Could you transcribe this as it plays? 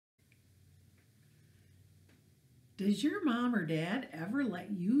Does your mom or dad ever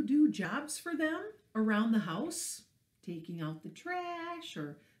let you do jobs for them around the house? Taking out the trash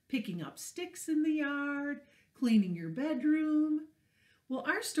or picking up sticks in the yard, cleaning your bedroom? Well,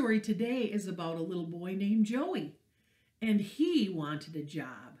 our story today is about a little boy named Joey, and he wanted a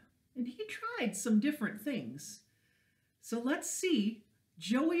job, and he tried some different things. So let's see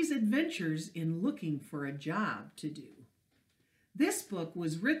Joey's adventures in looking for a job to do. This book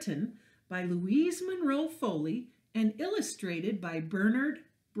was written by Louise Munro Foley and illustrated by Bernard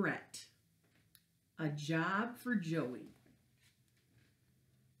Brett. A Job for Joey.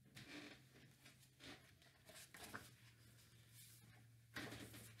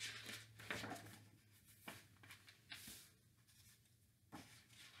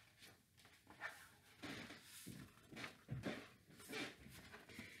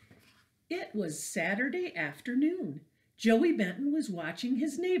 It was Saturday afternoon. Joey Benton was watching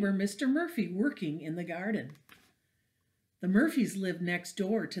his neighbor, Mr. Murphy, working in the garden. The Murphys lived next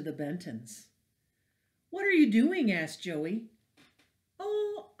door to the Bentons. "What are you doing?" asked Joey.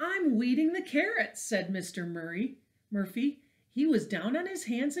 "Oh, I'm weeding the carrots," said Mr. Murphy. He was down on his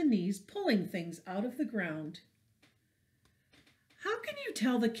hands and knees pulling things out of the ground. "How can you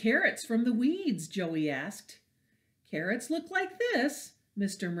tell the carrots from the weeds?" Joey asked. "Carrots look like this,"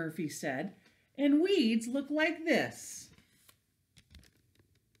 Mr. Murphy said, "and weeds look like this."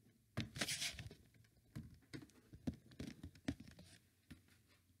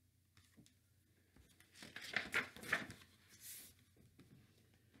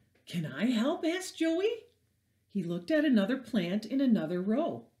 "Can I help?" asked Joey. He looked at another plant in another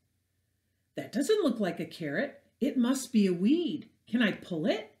row. "That doesn't look like a carrot. It must be a weed. Can I pull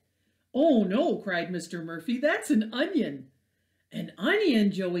it?" "Oh no," cried Mr. Murphy. "That's an onion." "An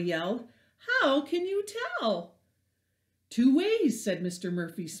onion?" Joey yelled. "How can you tell?" "Two ways," said Mr.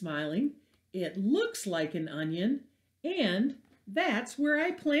 Murphy, smiling. "It looks like an onion, and that's where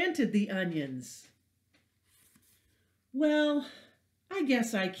I planted the onions." "Well, I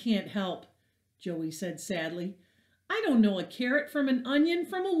guess I can't help," Joey said sadly. "I don't know a carrot from an onion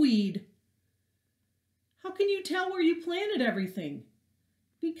from a weed." "How can you tell where you planted everything?"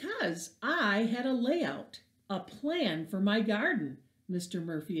 "Because I had a layout, a plan for my garden," Mr.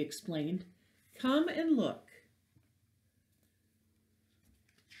 Murphy explained. "Come and look."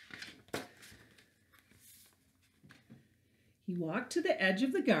 He walked to the edge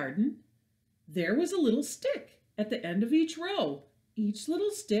of the garden. There was a little stick at the end of each row. Each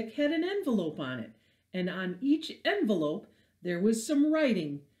little stick had an envelope on it, and on each envelope there was some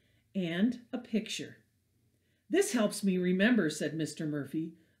writing and a picture. "This helps me remember," said Mr.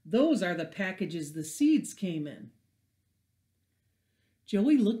 Murphy. "Those are the packages the seeds came in."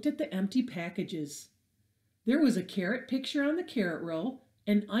 Joey looked at the empty packages. There was a carrot picture on the carrot row,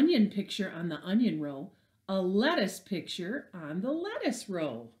 an onion picture on the onion row, a lettuce picture on the lettuce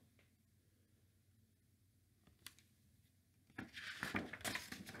row.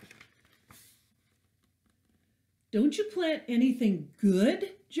 "Don't you plant anything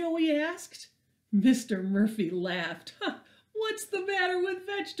good?" Joey asked. Mr. Murphy laughed. "What's the matter with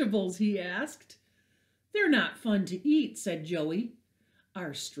vegetables?" he asked. "They're not fun to eat," said Joey.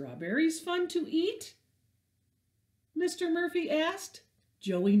 "Are strawberries fun to eat?" Mr. Murphy asked.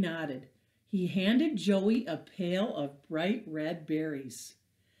 Joey nodded. He handed Joey a pail of bright red berries.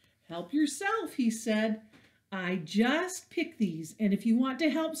 "Help yourself," he said. "I just picked these, and if you want to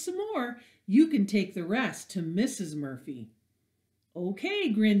help some more, you can take the rest to Mrs. Murphy." "Okay,"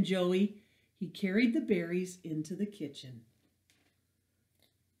 grinned Joey. He carried the berries into the kitchen.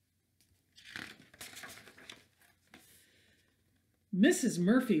 Mrs.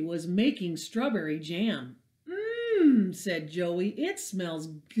 Murphy was making strawberry jam. "Mmm," said Joey, "it smells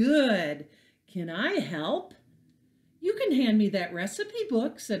good. Can I help?" "You can hand me that recipe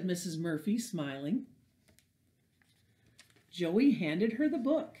book," said Mrs. Murphy, smiling. Joey handed her the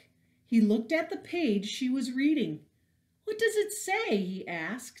book. He looked at the page she was reading. "What does it say?" he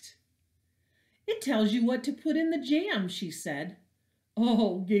asked. "It tells you what to put in the jam," she said.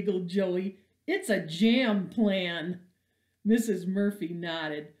 "Oh," giggled Joey, "it's a jam plan." Mrs. Murphy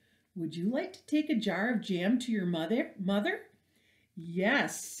nodded. "Would you like to take a jar of jam to your mother?"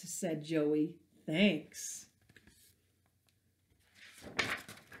 "Yes," said Joey. "Thanks."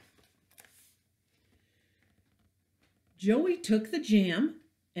 Joey took the jam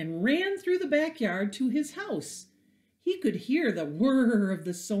and ran through the backyard to his house. He could hear the whir of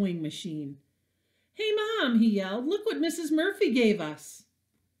the sewing machine. "Hey, Mom," he yelled, "look what Mrs. Murphy gave us."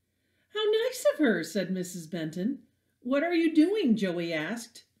 "How nice of her," said Mrs. Benton. "What are you doing?" Joey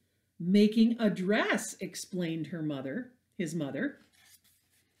asked. "Making a dress," explained his mother.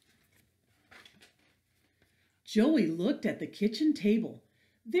 Joey looked at the kitchen table.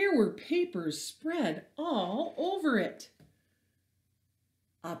 There were papers spread all over it.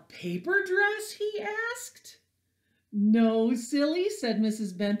 A paper dress? He asked. No, silly, said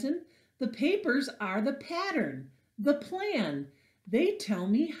Mrs. Benton. The papers are the pattern, the plan. They tell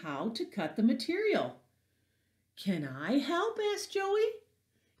me how to cut the material. Can I help? Asked Joey.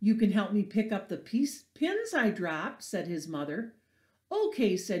 You can help me pick up the pins I dropped, said his mother.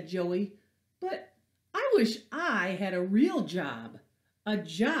 Okay, said Joey, but I wish I had a real job. A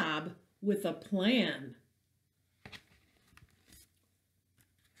job with a plan.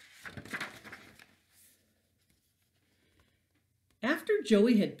 After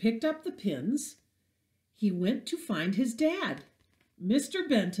Joey had picked up the pins, he went to find his dad. Mr.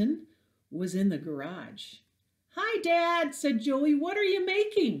 Benton was in the garage. Hi, Dad, said Joey. What are you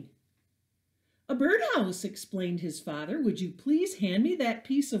making? A birdhouse, explained his father. Would you please hand me that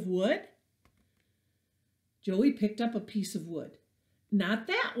piece of wood? Joey picked up a piece of wood. Not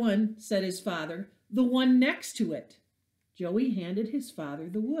that one, said his father. The one next to it. Joey handed his father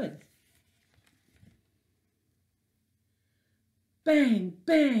the wood. Bang,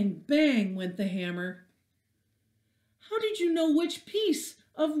 bang, bang went the hammer. How did you know which piece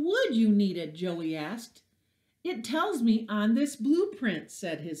of wood you needed? Joey asked. It tells me on this blueprint,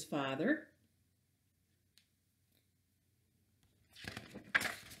 said his father.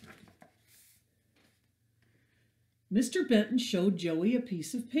 Mr. Benton showed Joey a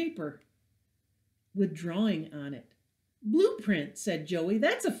piece of paper with drawing on it. Blueprint, said Joey.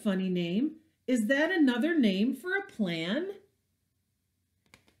 That's a funny name. Is that another name for a plan?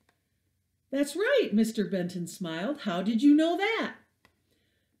 That's right, Mr. Benton smiled. How did you know that?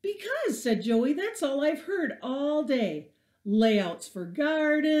 Because, said Joey, that's all I've heard all day. Layouts for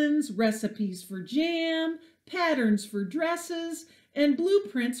gardens, recipes for jam, patterns for dresses, and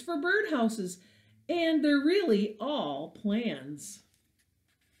blueprints for birdhouses. And they're really all plans.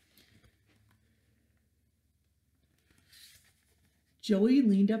 Joey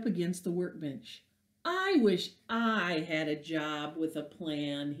leaned up against the workbench. I wish I had a job with a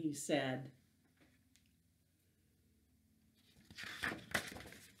plan, he said.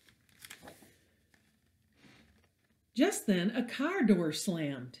 Just then, a car door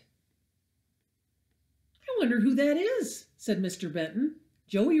slammed. I wonder who that is, said Mr. Benton.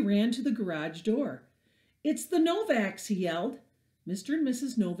 Joey ran to the garage door. It's the Novaks, he yelled. Mr. and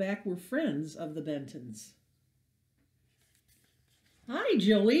Mrs. Novak were friends of the Bentons. Hi,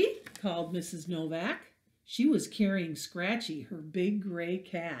 Joey, called Mrs. Novak. She was carrying Scratchy, her big gray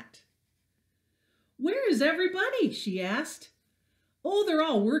cat. Where is everybody? She asked. Oh, they're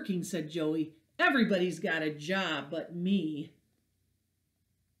all working, said Joey. Everybody's got a job but me.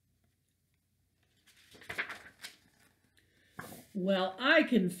 Well, I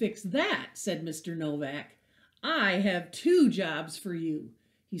can fix that, said Mr. Novak. I have 2 jobs for you.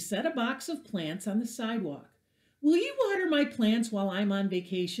 He set a box of plants on the sidewalk. Will you water my plants while I'm on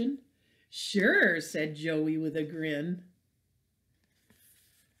vacation? Sure, said Joey with a grin.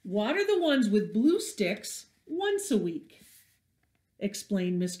 Water the ones with blue sticks once a week,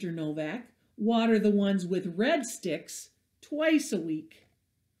 explained Mr. Novak. Water the ones with red sticks twice a week.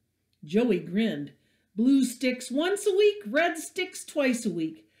 Joey grinned. Blue sticks once a week, red sticks twice a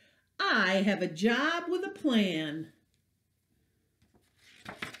week. I have a job with a plan.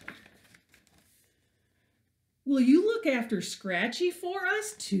 Will you look after Scratchy for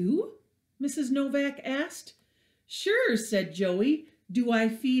us too? Mrs. Novak asked. Sure, said Joey. Do I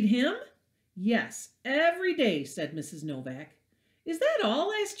feed him? Yes, every day, said Mrs. Novak. Is that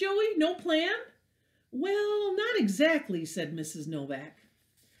all? Asked Joey. No plan? Well, not exactly, said Mrs. Novak.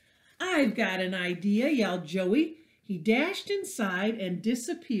 I've got an idea, yelled Joey. He dashed inside and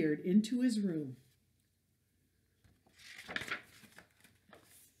disappeared into his room.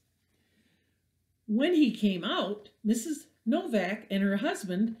 When he came out, Mrs. Novak and her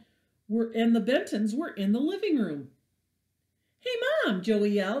husband and the Bentons were in the living room. Hey, Mom, Joey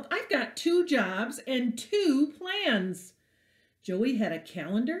yelled. I've got 2 jobs and 2 plans. Joey had a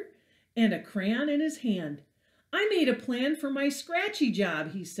calendar and a crayon in his hand. I made a plan for my Scratchy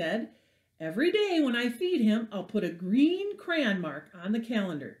job, he said. Every day when I feed him, I'll put a green crayon mark on the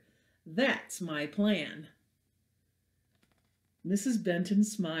calendar. That's my plan. Mrs. Benton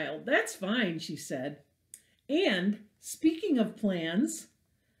smiled. That's fine, she said. And speaking of plans,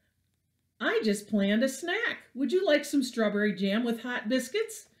 I just planned a snack. Would you like some strawberry jam with hot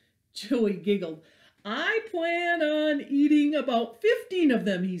biscuits? Joey giggled. I plan on eating about 15 of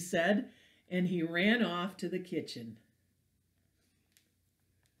them, he said, and he ran off to the kitchen.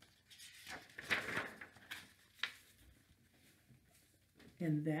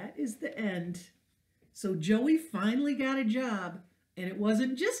 And that is the end. So Joey finally got a job, and it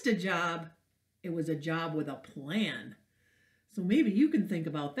wasn't just a job, it was a job with a plan. So maybe you can think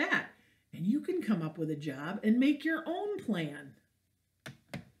about that, and you can come up with a job and make your own plan.